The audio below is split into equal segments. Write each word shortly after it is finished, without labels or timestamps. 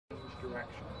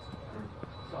directions.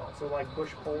 So like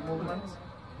push-pull movements,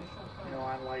 you know,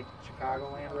 on like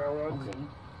Chicagoland railroads.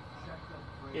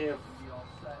 If,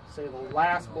 say, the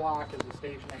last block is the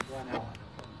station at Glen Ellen,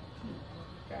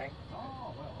 okay?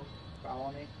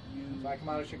 Follow me? So I come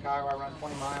out of Chicago, I run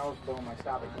 20 miles, boom, I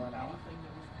stop at Glen Ellen.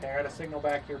 Okay, I got a signal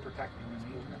back here protecting this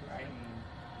movement, right?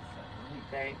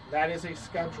 Okay, that is a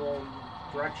scheduled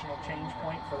directional change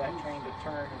point for that train to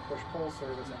turn and push-pull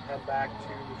service and head back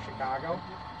to Chicago.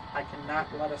 I cannot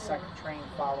let a second train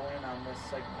follow in on this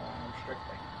signal. I'm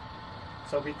restricting.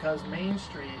 So because Main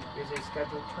Street is a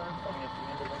scheduled turn point at the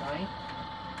end of the night,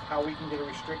 how we can get a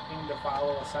restricting to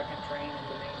follow a second train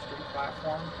into Main Street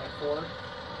platform at Ford,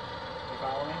 you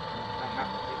follow me? I have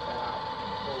to take that out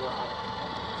or we're out of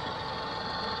compliance.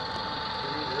 Do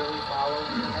we really follow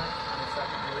in there on the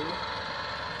second route?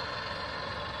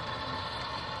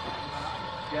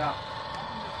 Yeah.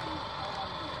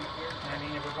 I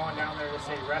mean, if we're going down there to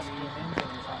say rescue an engine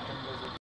or something,